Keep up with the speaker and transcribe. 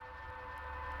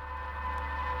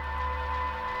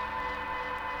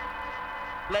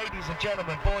Ladies and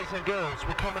gentlemen, boys and girls,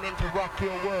 we're coming in to rock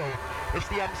your world. It's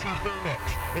the MC Phoenix,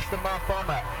 it's the Mouth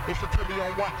Bomber, it's the Tilly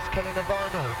on wax, killing the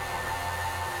vinyl.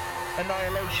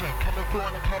 Annihilation, coming through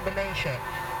on a combination.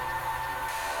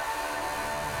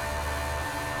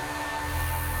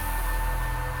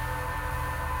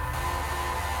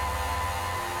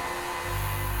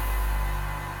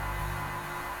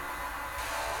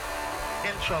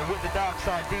 Intro with the Dark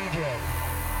Side DJ.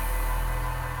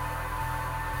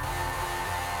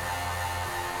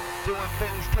 Doing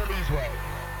things Tilly's way.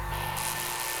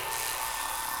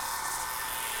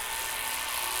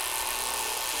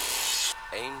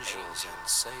 Angels and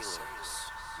sailors,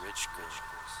 rich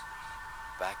girls,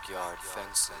 backyard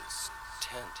fences,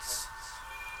 tents,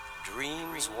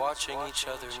 dreams watching each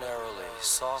other narrowly,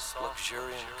 soft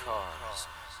luxuriant cars,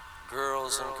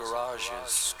 girls in garages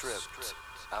stripped,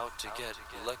 out to get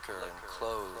liquor and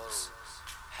clothes,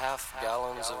 half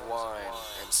gallons of wine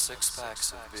and 6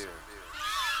 packs of beer.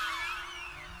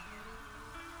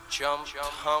 Jumped,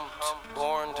 humped,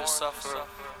 born to suffer,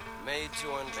 made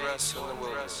to undress in the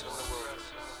wilderness.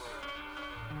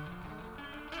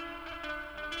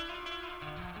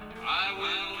 I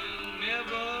will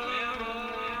never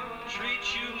treat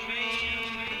you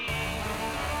mean.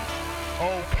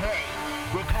 Okay,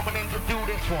 we're coming in to do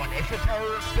this one. It's a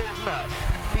terrorist business.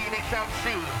 Phoenix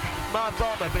MC, my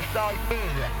bomber beside me.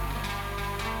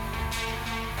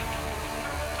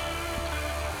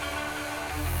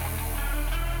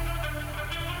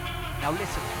 Now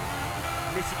listen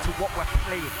to what we're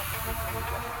playing,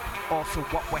 also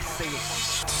what we're saying.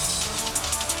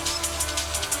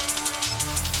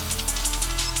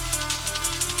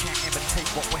 You can't imitate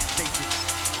what we're stating.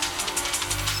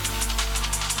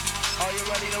 Are you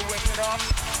ready to rip it up?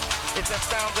 It's the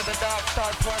sound of the dark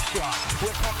side pressure.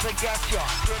 We'll come to get ya,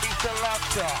 pretty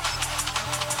selector.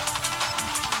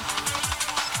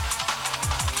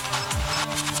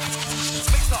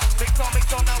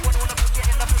 Mix on now, when I wanna put you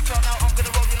in the picture now. I'm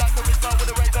gonna roll you like a Rizzo with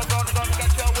a razor, gonna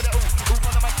get you with it. Ooh,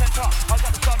 on my center. I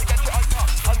got the start to get you icon.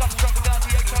 I got the struggle down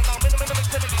the A-top now. Minimum mix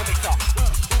the mixer.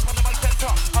 Ooh, on my center.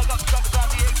 I got the struggle down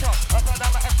the A-top. Up and down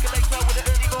my escalator with an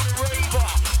early morning raver.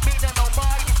 Me and no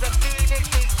mind is the Phoenix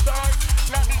inside.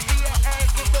 Let me see your ass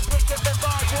just to push up the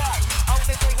vibe, right? I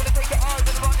wanna take your eyes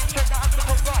and run and check that answer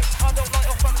for right. I don't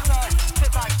like off on the side. Sit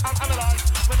back and analyze.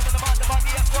 When I'm in the mind,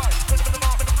 the S-right. When I'm in the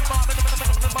mind,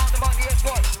 the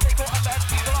S-right. Take all of the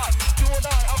MC's alive. Do or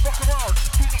die, I'll rock around.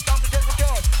 Phoenix down the general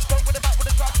guard. Don't with the back with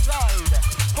the track side.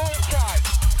 Full time.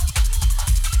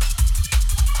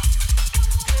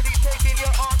 Tilly taking you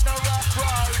on the rough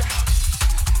ride.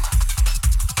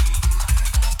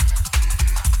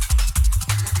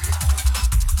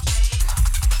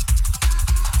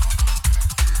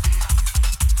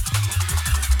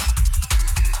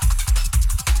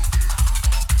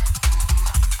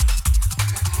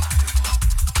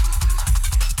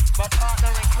 My partner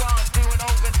in crime doing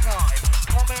overtime.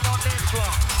 Coming on this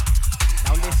one.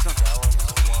 Now listen.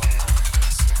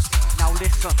 Now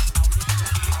listen.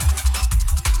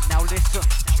 Now listen.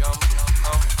 Jump,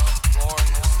 born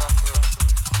to suffer,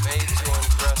 made to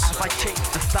undress. As I change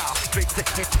the style straight to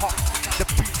hip hop, the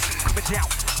beats coming down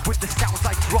with the sounds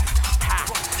I drop. Ha!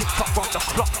 Tick tock on the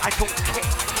clock, I don't care.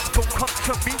 Don't come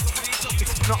to me,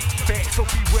 it's not fair. So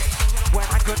beware when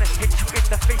I'm gonna hit you in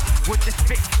the face with this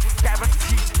fist,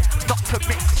 guaranteed not to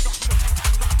miss.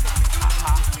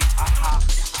 Aha, aha.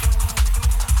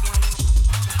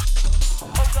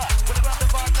 Hold up, with the grab the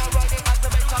vibe now, riding at the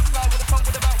bass line slide with the funk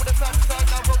with the back with the side to side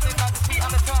now, rolling like the feet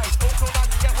on the tide. Also like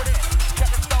to get with it.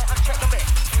 Check the start and check the mix.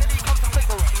 Tilly comes to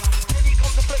flickering. Tilly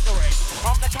comes to flickering.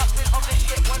 I'm the captain of this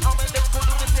ship when I'm a lyrical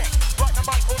lunatic. Write the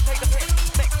mic or take the piss.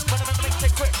 Mix when I'm in the mix,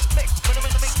 take quit. Mix when I'm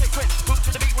in the mix, take quit. Move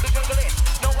to the beat with the jungle in.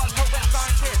 No one knows that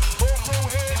scientist. All cool,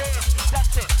 here it is.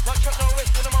 That's it. Like Chuck Norris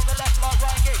when I'm on the left like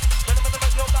Ryan Giggs. When I'm in the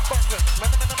make your back button. When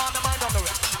I'm in the mind on the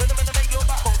rest. When I'm in the make your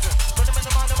back button. When I'm in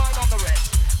the mind on the rest.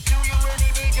 Do you really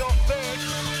need your bitch?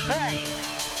 Hey!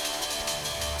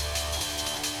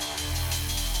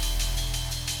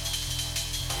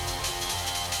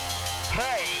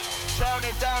 Hey! Sound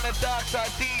it down the dark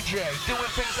side DJ.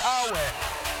 Doing things our way.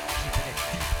 Keeping it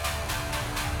deep.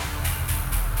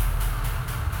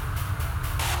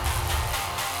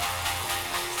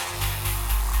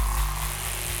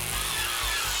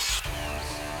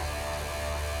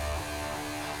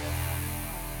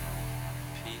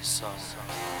 Peace on earth.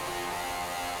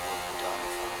 Will you die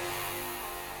for me?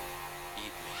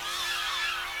 Eat me.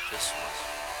 This was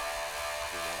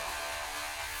the end.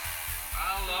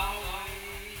 I'll always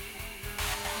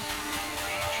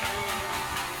be true.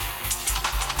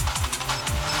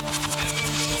 Never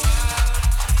go out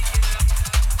seeking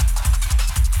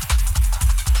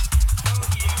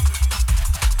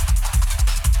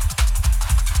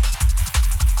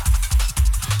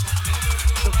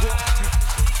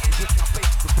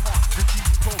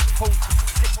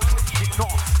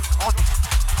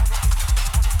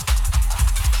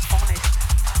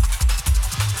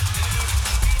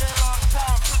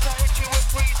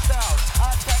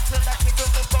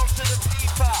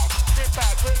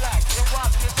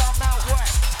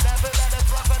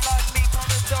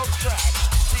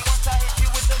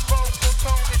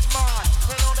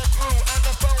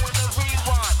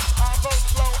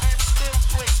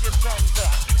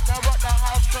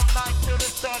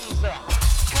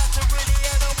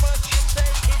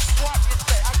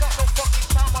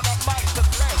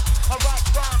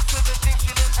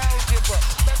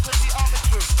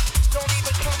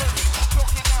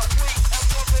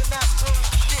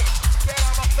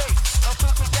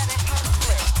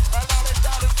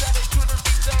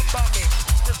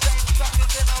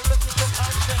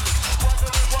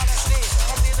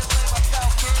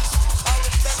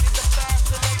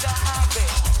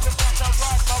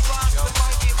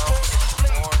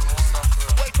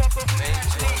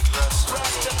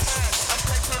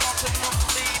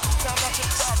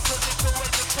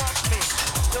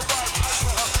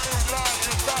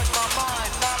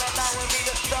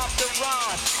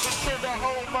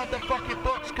your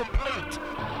books complete.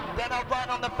 Then I'll write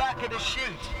on the back of the sheet.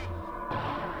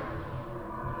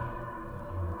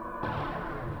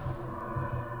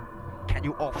 Can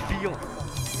you all feel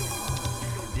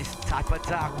this type of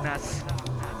darkness?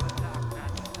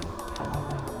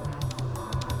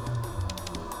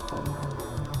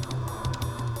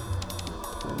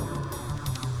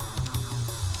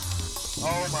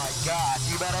 Oh my God,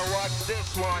 you better watch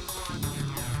this one.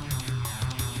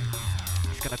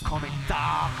 It's gonna come in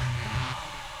dark.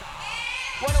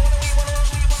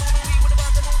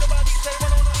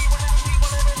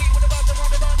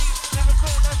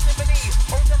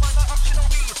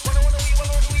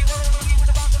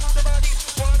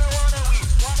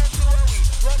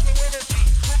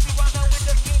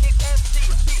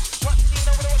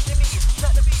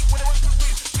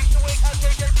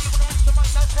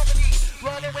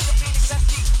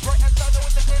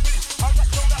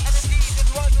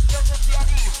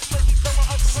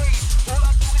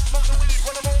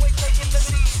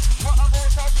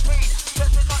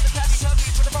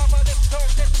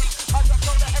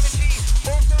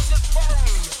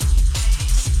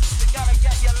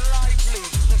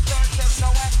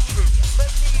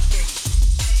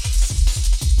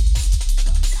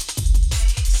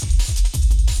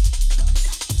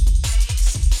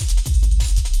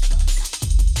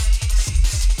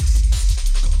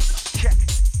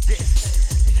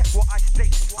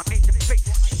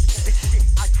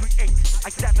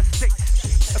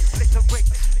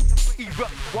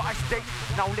 What I state,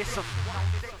 now listen.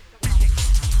 Being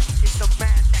is the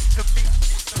man next to me.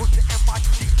 With the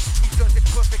MIC, he does it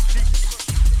perfectly.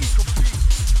 He can be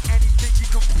anything he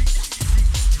can be. See,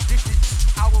 this is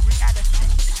our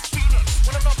reality. Feeling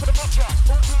when I'm not for the mocha.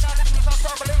 All personalities are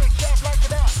some lyrics sharp like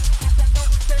that. This ain't no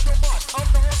we say no much. I'm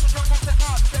the horse of jungle to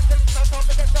heart. Then there's no time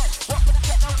to get done. What for the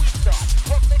techno we start?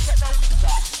 What for the techno we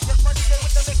start? Yes, my DJ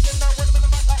with the mix and now when I'm in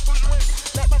the mic I pull you in.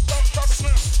 Let my song start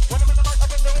again. When I'm in the mic I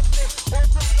bring the instinct. All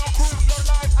criminal crew, your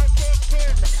life I take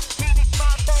in. Phoenix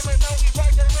my bomber, now we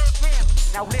ride the red rim.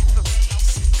 Now listen,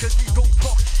 cause he don't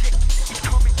talk shit. He's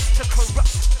coming to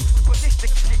corrupt.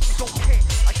 Ballistic shit, he don't care.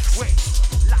 I swear,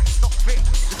 life's not fair.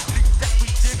 The sleep that we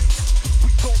live,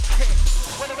 we don't care.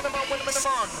 When I'm in the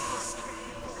on.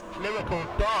 Lyrical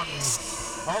dons.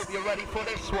 I hope you're ready for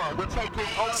this one. We're taking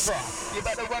over. You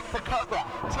better run for cover.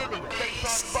 Tilly,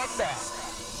 face on thunder.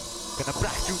 Gonna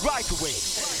blast you right away.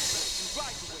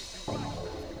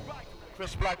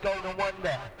 Crisp like golden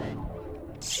wonder.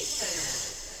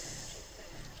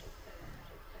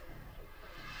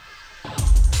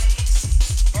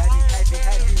 Heavy,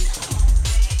 heavy,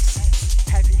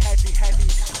 heavy, heavy, heavy,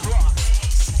 Rock,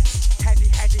 heavy,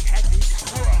 heavy, heavy.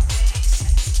 rock.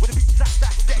 With the beats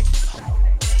that day.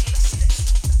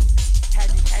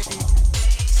 Heavy, heavy,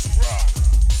 Rock,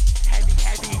 heavy,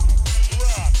 heavy,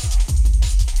 rock.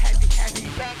 heavy, heavy.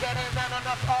 Can't get in and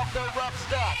enough of the rough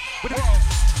stuff. With the Whoa.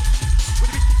 with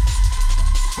the beat,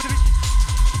 with the beat.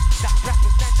 That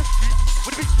represents the street.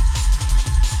 With the beat,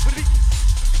 with the beat,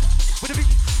 with the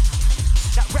beat.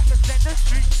 That represents the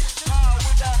street. How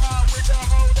with the how, with the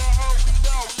ho, we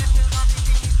go. Listen on the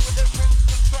keys with the cruise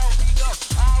control, we go.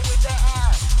 How with the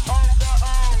I, oh the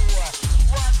O.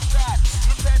 What's that?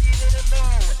 You said you didn't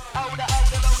know. Oh the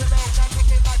low. Now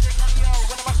kicking magic on yo.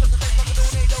 When I'm up to the face of the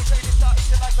tornado, say this start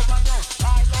itching like a rhino.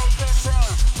 I low to pro.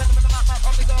 Send them in the map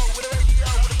on the go with the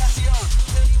radio.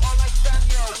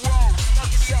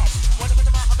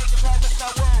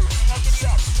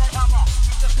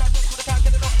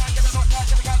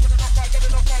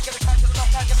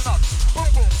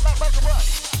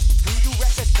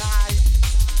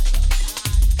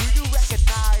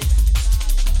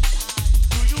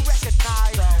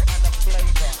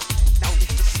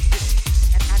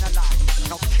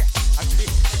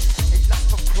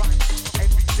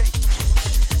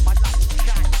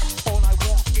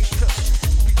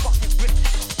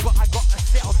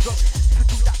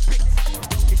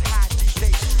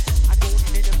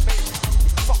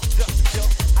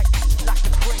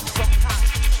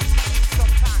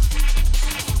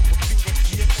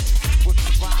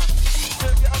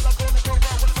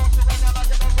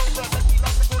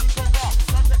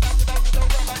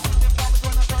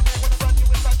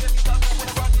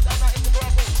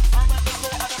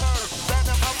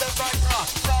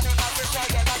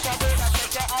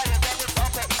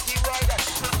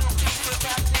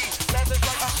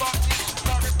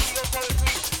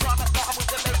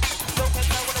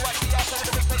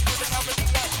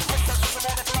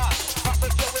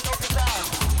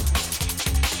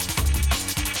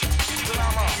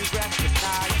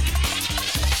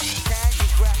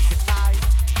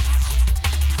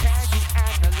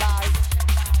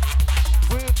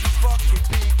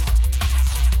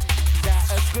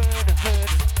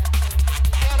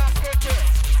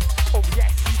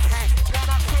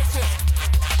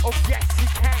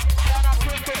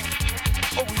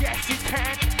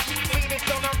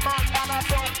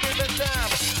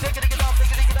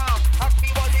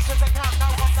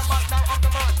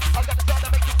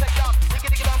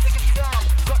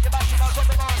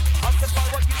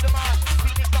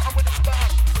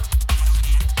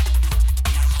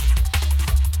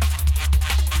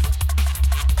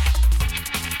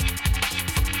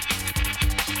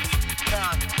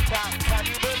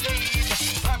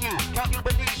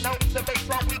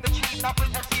 I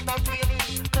bring MC no to your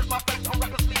knees. Cause my face on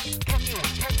record sleeve. Can you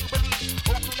believe?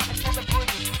 All through that is from the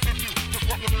breeze. If you just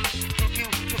what you need, if you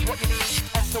just what you need.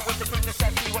 And so with the goodness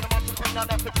that see when I'm on the queen, now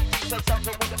that's the GT. Say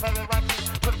something with the very right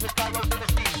team. Put it with Cairo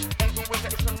Dynasty. Ain't no with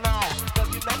it, it's a now. Cause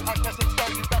you know I guess it's so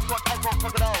you that's what I won't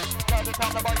forget all. Now the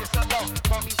time about yourself low.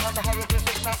 For me on the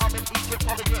hieroglyphics, now I'm in Egypt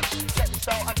origin. Check the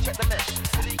style and check the mix.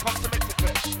 Till he comes to mix it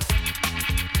with.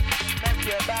 Make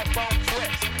your backbone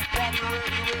twist. Can you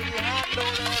really handle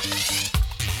this?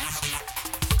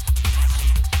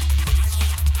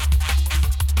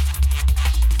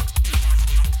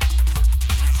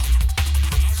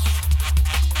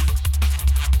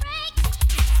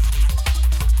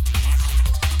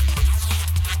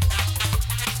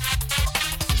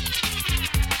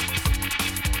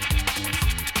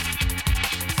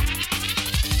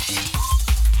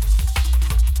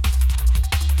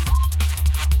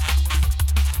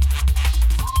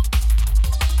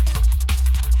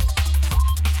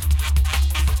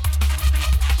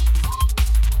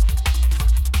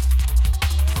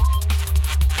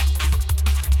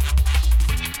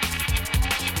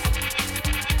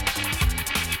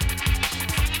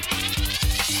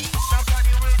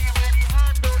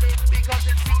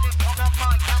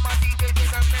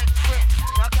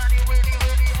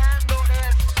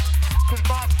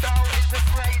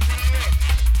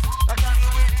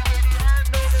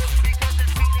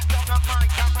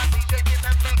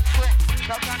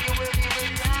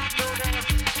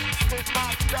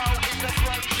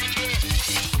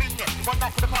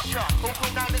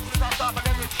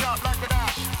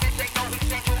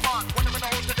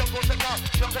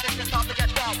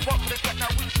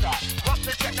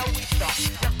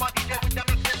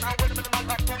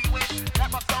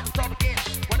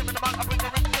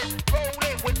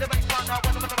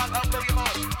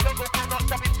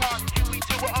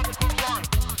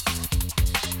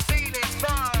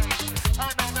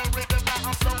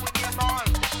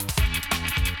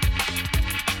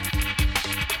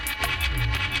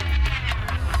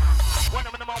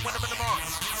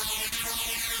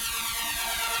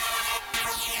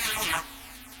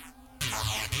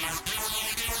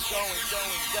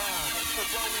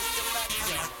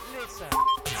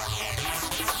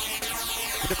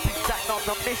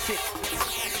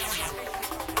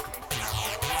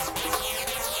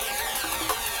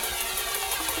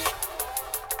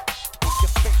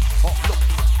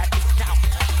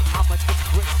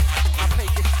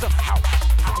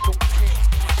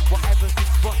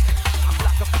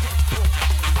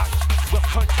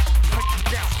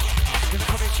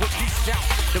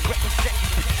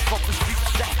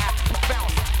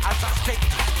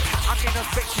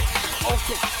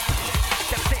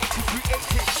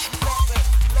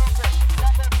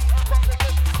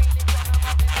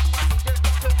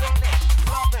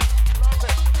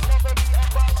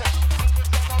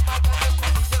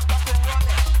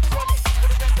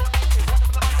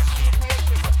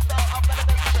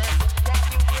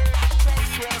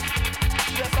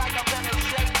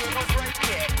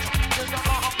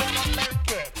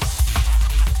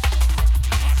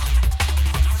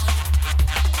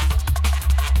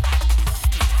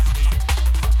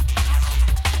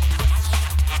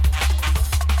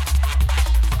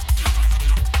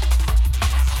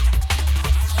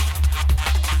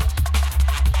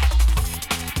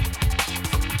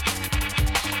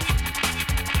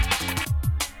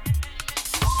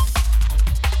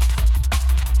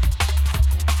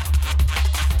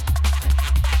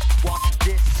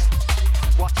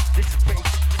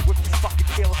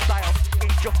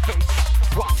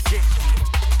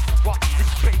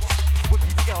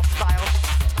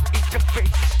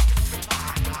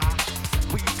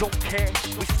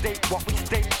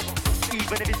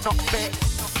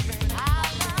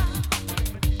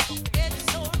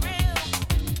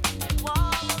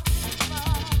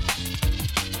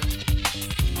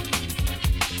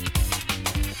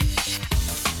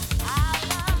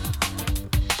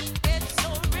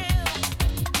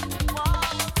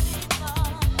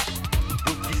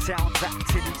 Sounds that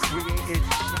Tillz created,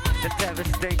 the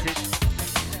devastated,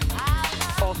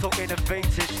 also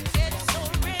innovated,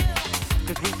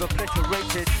 cause we've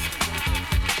obliterated.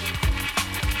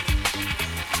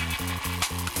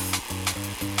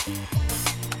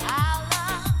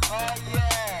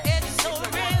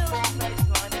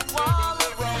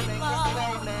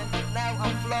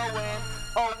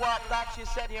 You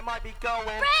said you might be going.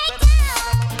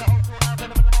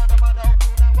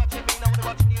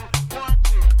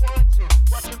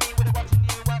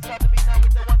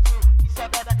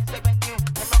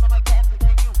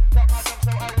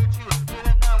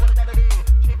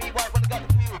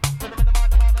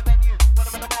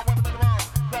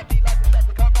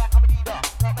 Come back, I'm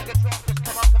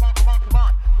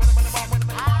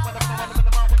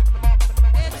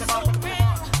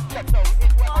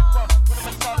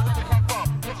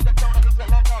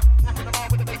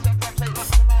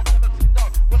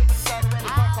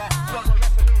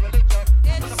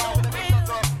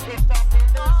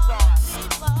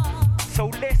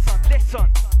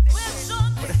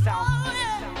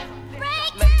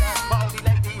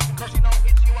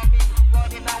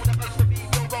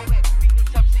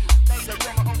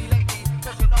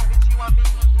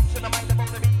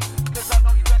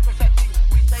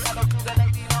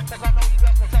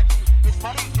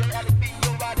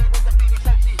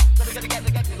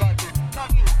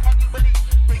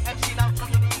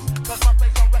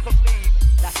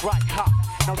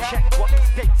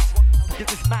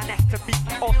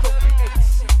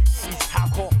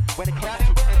when it comes to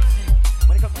MC,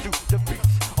 when it comes to the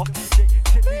beats of DJ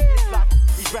Tillz, it's like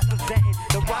he's representing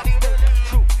the right thing.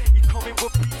 True, he's coming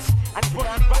with beats and he's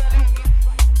running back through.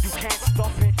 You can't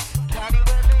stop it.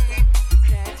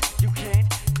 You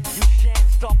can't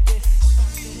stop this.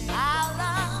 Our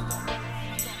love,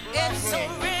 it's so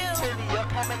real. Tilly, you're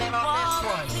coming in on this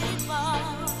one.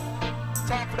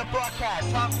 Time for the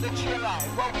broadcast, time for the chill out.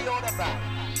 What we on about?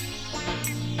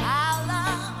 Our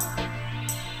love,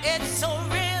 it's so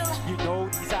real. You know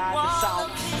these are the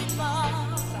sounds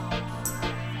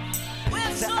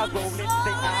that are rolling,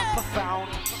 they are profound.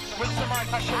 Rinse the mic,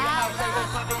 I'll show you how. Say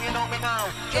what's up, you know me now.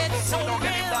 It's so don't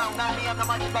get it real. down. Now me and the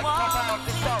mic is like a compound.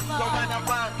 This song, go round and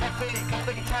round. Can feel it, can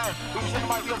feel it town. Who's in the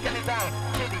mic, you'll get it down.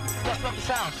 Tilly, let's love the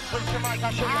sound. Rinse the mic,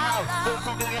 I'll show you how. Go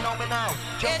through, do you know me now?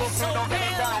 Jump up, don't get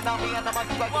it down. Now me and the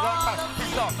mic is like a compound. This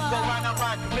song, go round and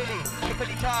round. Can feel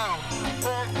it town.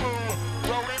 All through,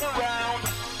 rolling around.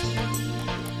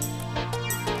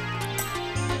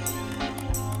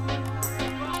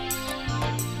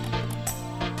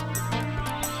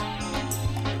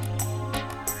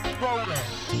 Rolling.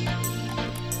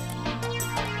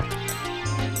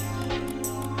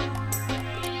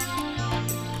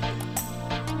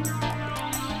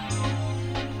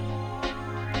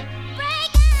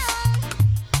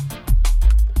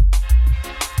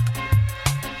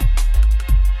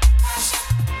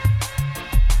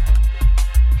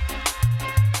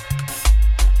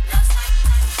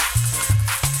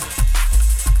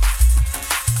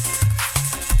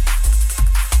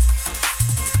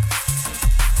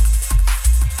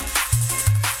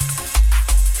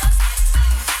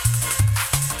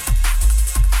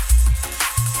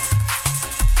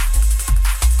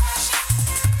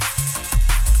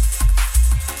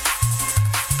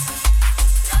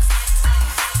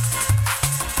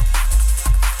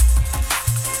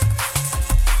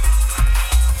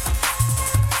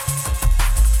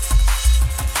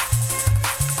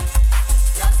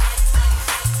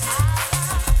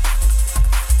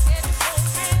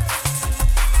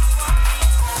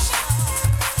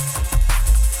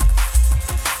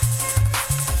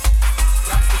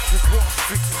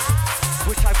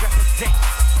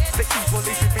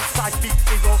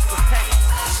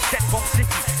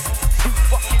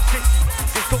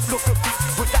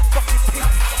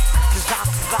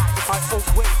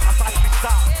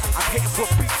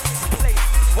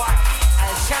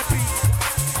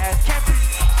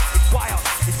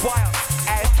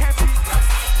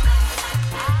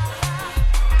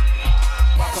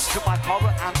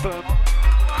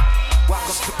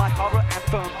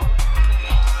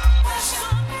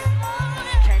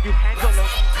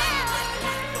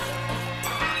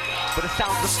 For the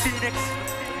sounds of Phoenix,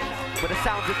 for the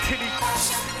sounds of Tilly,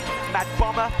 Mad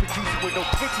Bomber, producing with no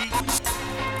pity.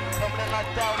 Coming in like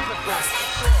thousands of guys.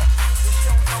 You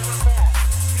show no remorse.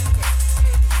 Phoenix,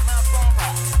 Tilly, Mad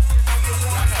Bomber. You know you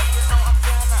want it, you know I'm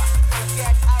gonna. So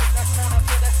get out, let's run up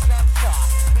to the center.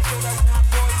 We do the rude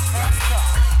boys enter.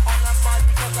 On that mic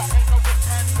because I ain't no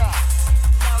pretender.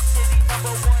 Now Tilly,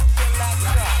 number one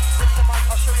selector. With the mic,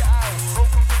 I'll show you out. Oh,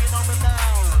 do you know me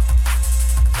now?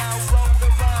 Now roll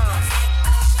around.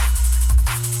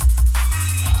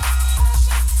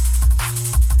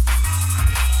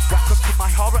 Welcome to my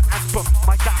horror anthem,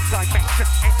 my dark dimension.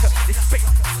 Enter this space,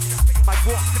 my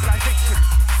war civilization,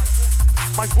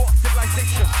 my war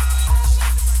civilization.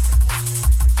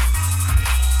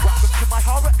 Welcome to my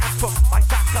horror anthem, my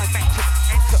dark dimension.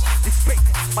 Enter this space,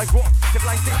 my war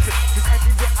civilization. Cause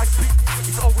everywhere I speak,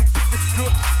 it's always been this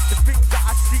good. The things that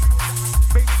I see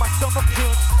make my stomach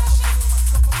turn.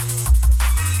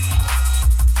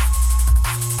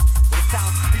 With the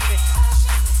sound of Phoenix,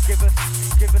 give us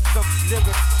some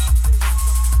lyrics.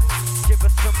 Give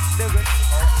us some lyrics.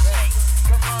 Okay,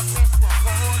 come on, this one.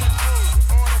 For all the crew,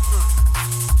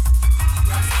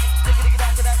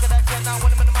 Digga, now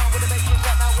when I'm in the mind with the bass is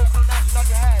that now walk through now, nod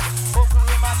your head. Walk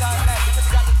through in my dialect, because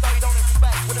you got the story, don't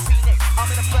expect. With a Phoenix, I'm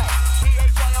in effect.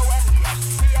 P-H-I-O-N-E-S,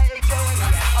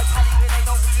 P-A-H-O-N-E-S. I tell you it ain't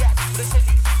no react. With a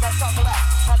Tilly, now start to laugh.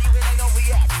 Tell you it ain't no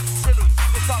react. Tilly,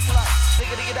 just start to laugh.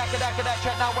 Digga,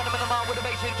 check now when I'm in the mind with the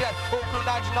bass is jet. Walk through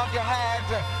now, nod your head.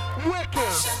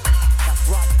 Wicked. That's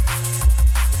right.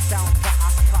 The sounds that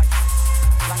are tight,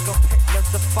 like a pit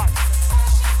loves to fight.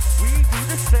 We do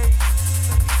the same.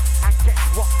 And guess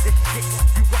what? This shit,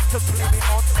 you got to blame it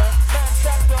on us. Man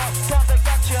sector, got to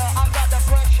get ya. I got the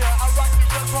pressure. I rock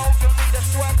with your cold, you need a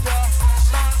sweater.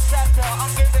 Man sector,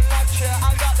 I'm giving lecture.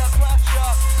 I got the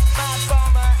pressure. Man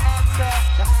bomber, enter.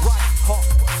 That's right, hot.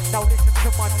 Now listen to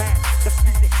my man, the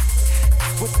Phoenix,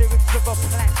 with lyrics of a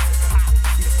plan.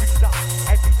 He speaks up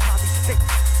every time he sings.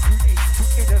 Create to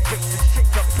innovate, to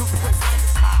shake up to place.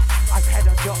 I've had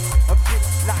on your up a bit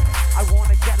like I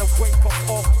wanna get away from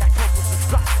all that troubles and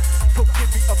strife. So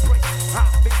give me a break,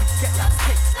 maybe get that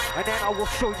taste, and then I will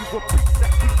show you a beat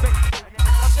that we make.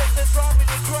 I just been driving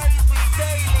you crazy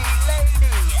daily,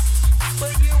 lady,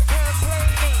 but you can't play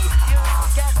me. You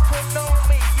got to know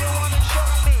me, you wanna show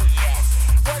me.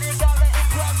 What you gotta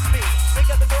impress me?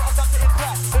 Think of the girl I got to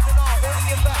impress. In and all in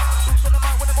your back. Who's in the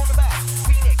mind when I'm on the back?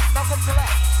 Phoenix, now come to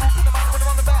left. Who's in the mind when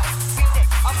I'm on the back? Phoenix,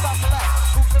 I'm start to left.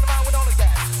 Who's in the mind with all of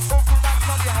that? Who can that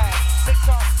on your hand? Mix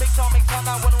on,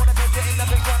 now when I wanna put you in the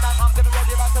picture. Now I'm gonna roll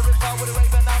you like a river with a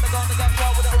raven. Now they're gonna get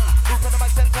shot with a whoop in my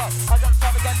center. I got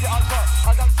started to get you out there.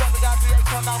 I got started to get you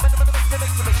out now. Minimum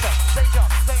mix. Danger,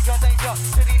 danger, danger.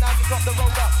 City now just drop the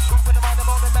roller. Whoop in the mind, I'm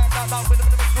on the man now.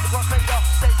 Minimum mix with the cross danger.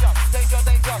 Danger, danger,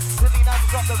 danger. City now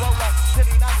just drop the roller.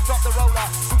 City now just drop the roller.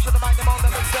 Who should have mind them on the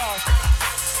mixer?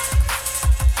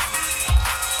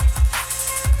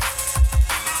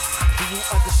 Do you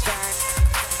understand?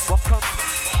 Welcome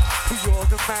to your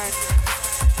demand,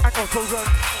 and also run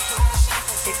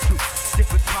into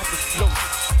different types of flows,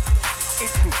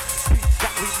 into beats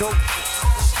that we know,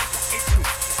 into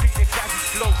Phoenix that we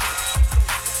flow,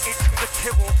 into the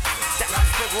terror that we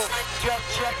terror. Just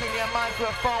checking your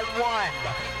microphone one.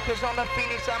 Cause on the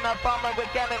Phoenix I'm a bomber,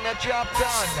 we're getting the job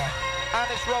done. And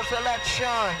it's roll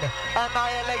selection,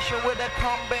 annihilation with a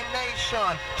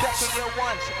combination. Checking your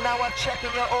once, now I'm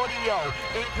checking your audio.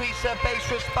 Increase the bass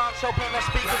response, open the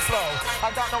speaker flow.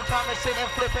 I got no time to sit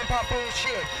and flip and pop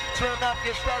bullshit. Turn up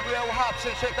your stereo hops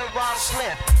and shake the rhyme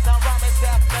slip. Now rhyme is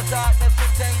death, the darkness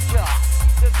and danger.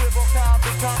 The dribble car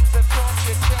becomes a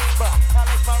torture chamber. How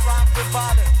is my rhyme with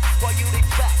violence? What you'd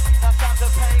expect? Now sounds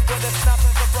of pain with a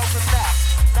snapping for broken neck.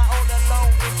 Now all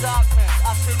alone in darkness,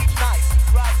 I sit each night.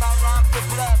 Write my rhyme to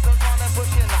blood, but on a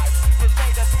butcher knife. You say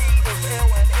the P is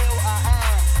ill and ill I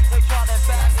am. They try to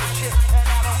ban this shit and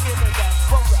I don't give a damn.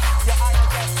 Roll up, your eye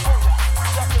against roll up.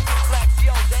 Justice reflects,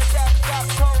 yo, they just got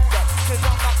told up. Cause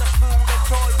I'm not the fool to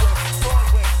toy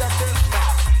with, the big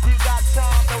man. You got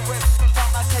time to risk, cause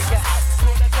I'm not taking out.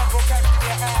 Pull the double catch in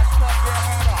your ass, cut your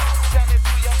head off. Send it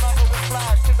to your mother with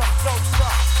flash, cause I'm so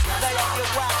soft. Lay on your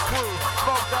whack crew,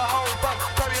 smoke the whole bunch,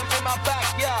 bury him in my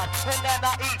backyard, and then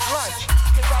I eat lunch.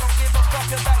 Cause I don't give a fuck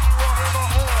about you or him or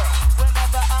her.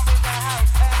 Whenever I'm in the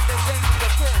house and the danger the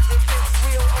kids, is this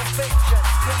real or fiction?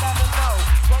 You never know.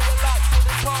 Roll your light to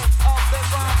the tone of the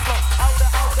rhyme flow. Older,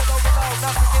 overload,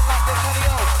 not thinking like this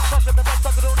honey-o. Crush up the best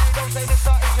sucker tornado, say this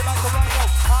start itching like a rhino.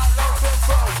 High, low,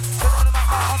 tempo. Put it in my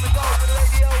on the go, with the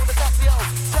radio, the Casio.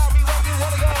 Tell me where you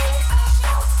wanna go.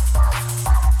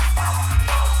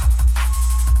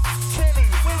 Chili,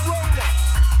 we're rolling.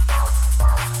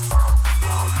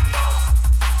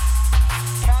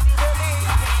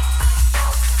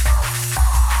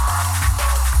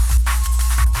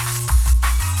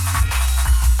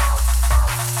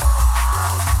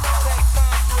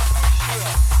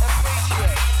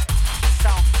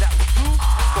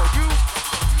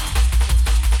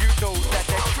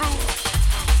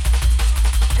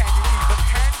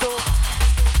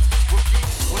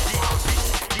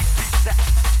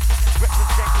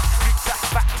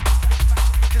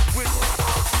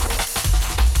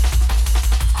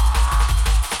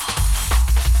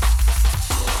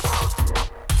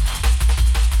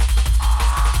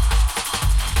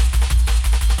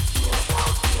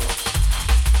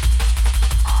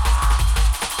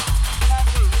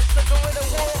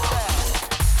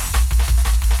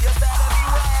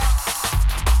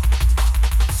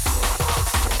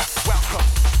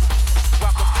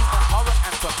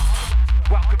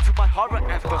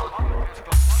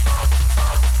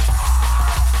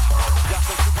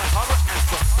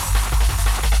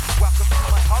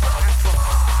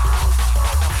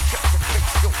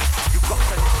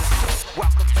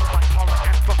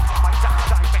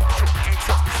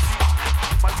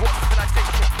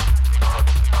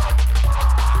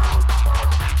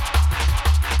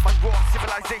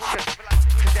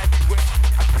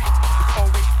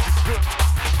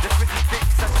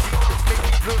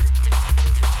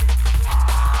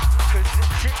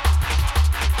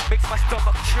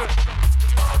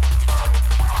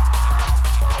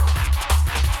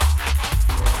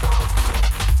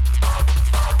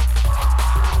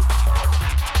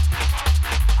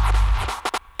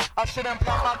 Shouldn't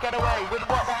plan my getaway with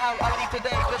what the hell I need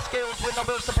today. Just skills with no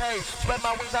bills to pay. Spread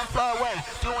my wings and fly away.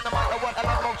 Doing the mic or what I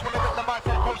love most. When I rip the mic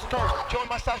from coast to coast. Join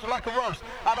my style like a roast.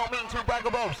 I don't mean to brag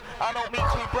or boast. I'm the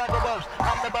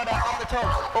butter, I'm the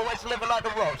toast. Always living like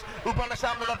a roast. Who on the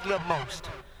sound I love the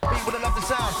most? People that love the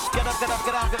sound. Get up, get up,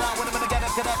 get down, get down. When I'm gonna get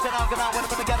up, get up, get down, get down. When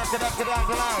I'm gonna get up, get up, get down,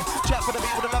 get down. Check for the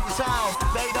people that love the sound.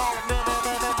 They don't, no.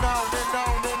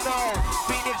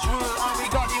 Phoenix rule, and we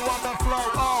got you on the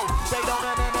floor.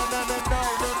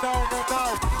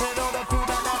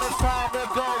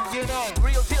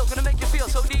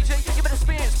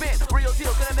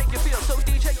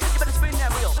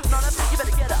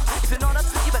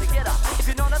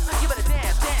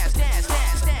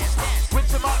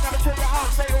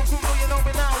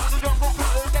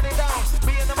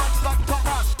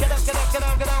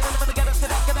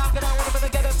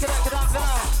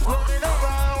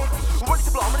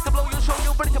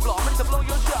 ready to blow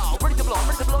your show, ready to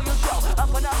blow your show. Up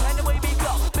and up and away we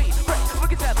go. Beat break, we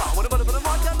can tap out. When the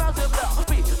mic I'm out to blow.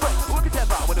 Beat break, we can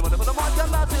tap out. When the mic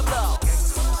I'm out to blow.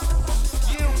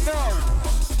 You know,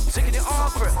 taking it on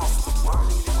through.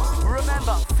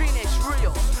 Remember, Phoenix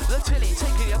real. The Tilly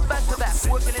taking it back to back,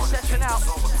 working this session out.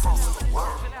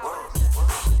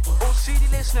 All CD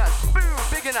listeners, boom,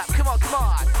 big enough. Come on, come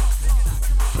on.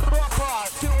 Proper,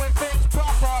 doing things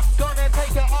proper. Gonna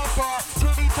take it upper.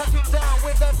 Tilly touching down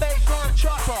with the baseline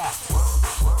chopper.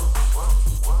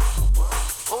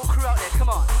 All crew out there, come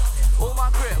on. All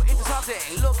my crew into something.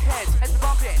 Look heads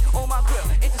bumping. All my crew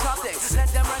into something.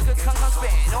 Let them records come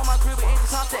spin. All my crew into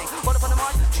something. All up on the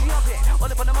mic, jumping.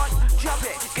 All up on the mic,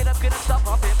 jumping. Get up, stop,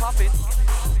 pumping.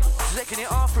 Taking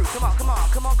it on through. Come on.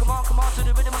 To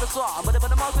the rhythm of the song. But up on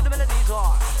the mic with the melodies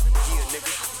on. Yeah,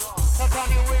 nigga. That's how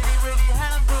you really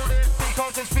handle this.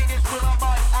 Because it's Phoenix with a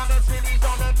mic and the Tilly's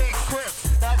on the mix grip.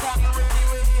 That's how you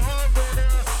really handle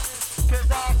this.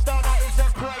 Cause our stunner is the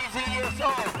craziest.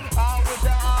 With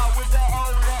the O we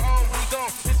go.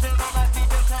 It's an automatic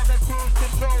time that cruise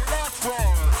control. Let's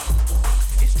roll.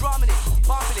 It's drumming it,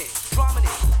 bumping it.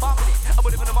 I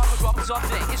put it in the mic, dropping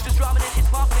something. It's just drumming it, it's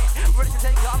bumping it. Ready to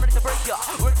take ya, I'm ready to break ya.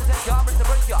 Ready to take ya, I'm ready to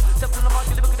break ya. Step to the mic,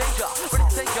 you live with danger. Ready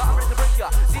to take ya, I'm ready to break ya.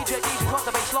 DJ, want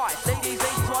the bass line. Ladies,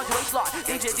 want your waistline.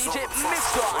 DJ,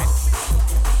 mix-line.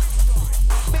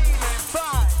 Feeling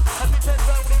fine. As we take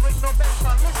round the original bass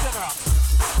line, listen up.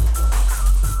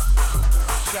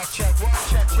 Check one.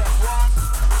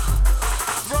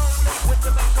 Rolling with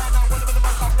the bass line now. When I'm in the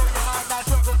mic, I'll blow your mind now.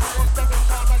 Jungle 217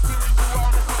 times like series 2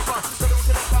 on the super fun. So look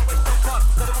at that time, waste no time.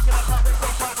 So look at that time, waste no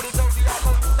time. With his OG, I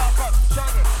hold you stop up.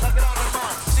 Shine it, like it on the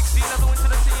mind. 16 other wins to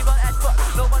the scene, but at fuck.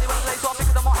 Nobody wanna play, so I'll pick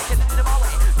up the mic and lead it my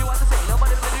way. You want to say,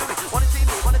 nobody wanna do me. Wanna see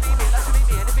me, wanna be me. Like to meet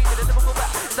me and defeat me, the typical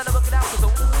back. Instead of looking out, cause the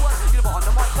what? You know what, on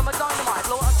the mic, I'm a dynamite.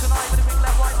 Blow up tonight with a big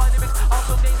left, right, my lyrics. I'm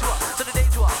so dangerous, to the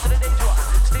dangerous.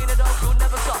 Stay in the dark, you'll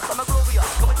never stop. I'm a glorious,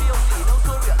 coming to DOD,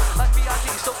 notorious. Like B.I.G,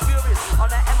 so furious. On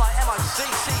that M.I.C,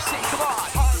 come on.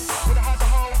 Would I had the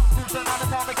hole, who's been on the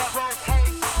time to get rolled? Hey,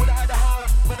 would I had the hole,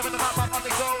 when I'm in the map, I'm on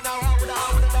the go. Now how would I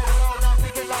know? Now I'm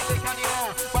thinking like they can you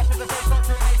know. Watch the face on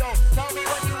tornado. Tell me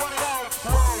when you wanna go.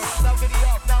 Whoa, now giddy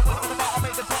up. Now when I'm in the map, I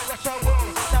make the time rush show. Whoa,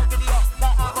 now giddy up.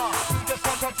 Now I'm up. You just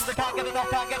can't touch the can't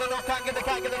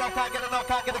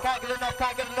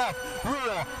get enough.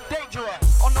 Real, dangerous.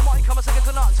 On the mic, I'm a second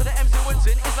to none. So the MC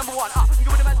Winston is number one. You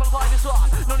with the man's on this one.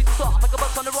 No need to stop. Like a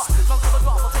bus on the run. Long cover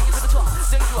drop, I'll take it to the top.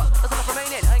 Dangerous, that's enough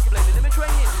remaining. I ain't complaining, I'm in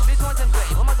training. This one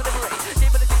template, I'm on to liberate. The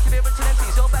ability to be a rich and MC,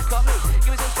 so back up, move.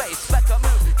 Give me some space, back up,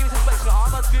 move. Give me some space, now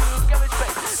I'm a good garage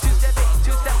space. Two-step in,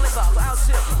 two-step flipper, out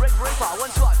tip, rave raper,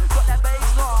 one shot. Drop that bass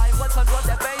line, one time drop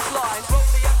that bass line. Roll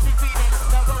the MC Phoenix,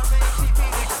 now roll the MC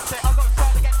Phoenix. Say I'm gonna try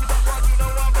to get you back one, you know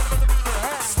I'm gonna be the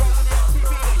hand. Roll the MC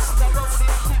Phoenix, now roll the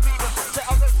MC Phoenix. Say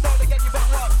I'm gonna try to get you back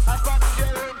one. I found the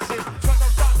inches. Try to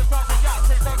stop the cross and yacht.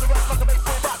 Say don't the rest like a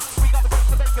baseball bat. We got the break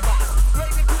to make it back.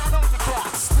 Blazing through an ultra track.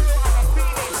 Real and a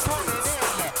Phoenix coming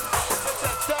in. It's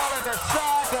the start of the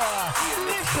saga.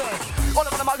 Listen. All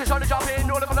up on the mic, start to jump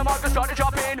in. All up on the mic, start to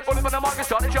jump in. All up on the mic,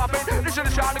 start to jump in. Listen to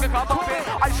the sound, come bumping.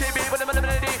 I should be with the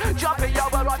melody. Jumping, yo,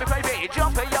 but rhyme me crazy.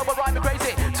 Jumping, yo, but rhyme me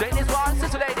crazy. Saying this one,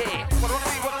 sister lady. What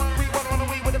wanna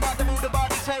we, what about to move the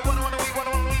body? Say, what wanna we, what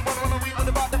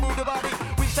about to move the body?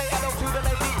 We say hello to the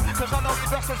lady, cause I know you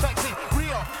dress so sexy.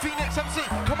 Real, Phoenix MC,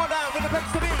 come on down with the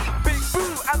place to be. Big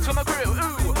boo, out to my crew,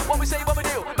 ooh. What we say, what we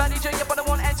do. Man DJ up on the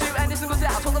 1 and 2, and this goes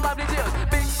out to the lively dudes.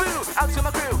 Big boo, out to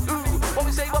my crew, ooh. What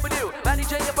we say, what we do. Man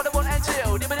DJ up on the 1 and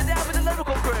 2, dipping it down with the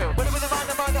lyrical crew. With the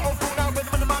mind, the old fool now, with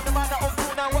the mind, the old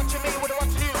fool now. Watching me, with the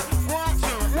watching you. 1,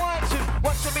 2,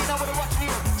 watching me now, with the watching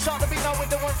you. Start the beat now with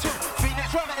the 1, 2. Phoenix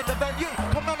running in the venue,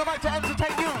 come on the mic to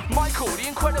entertain you. Michael, the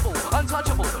incredible,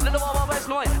 untouchable, little Wild West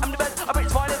noise. I'm the best, I bring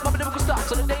violence, my lyrical stuff,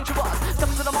 so the danger was. Step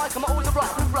into the mic, I'm always a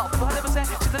rock, people 100%,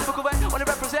 to the lyrical way, when I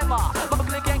represent my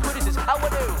click and criticism, how I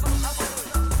do.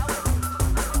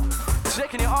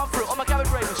 Taking it on through, all my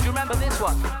garage ravers, do you remember this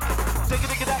one? Take it,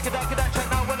 check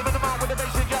now, when I'm in the mind, with the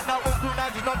bass and jack now, all cool now,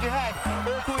 just nod your head.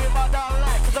 All cool in my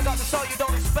dialect, cause I got the style you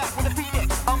don't expect, with the Phoenix,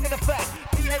 I'm in effect,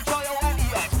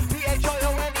 P-H-I-O-N-E-X,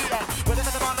 P-H-I-O-N-E-X. But I'm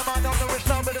in the mind on the wrist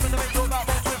now, but I'm in the make your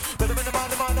backbone twist. But I'm in the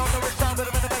mind on the wrist now, but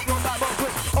I'm in the make your backbone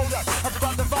twist. Hold up, I just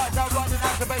got the vibe, now riding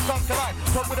out the bass on tonight.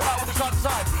 Talk with the back with the side to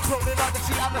side, rolling like the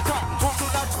seat on the top. All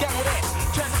cool now, just get with it.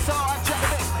 Check the star and check the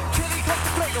mix. Tilly comes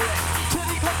to play the rest.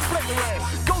 Tilly comes to play the rest.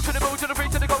 Go to the boo, to the free,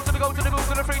 to the go, to the go, to the boo,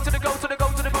 to the free, to the go, to the go,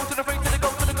 to the boo, to the free, to the go,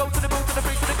 to the go, to the boo, to the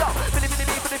free, to the go. Fitty fitty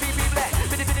bee, for the BB black.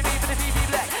 Fitty fitty bee, for the BB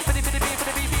black. Fitty fitty bee, for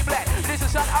the BB black. This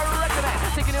is what I recommend.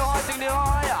 Taking it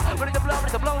higher, ready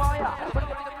to blow higher.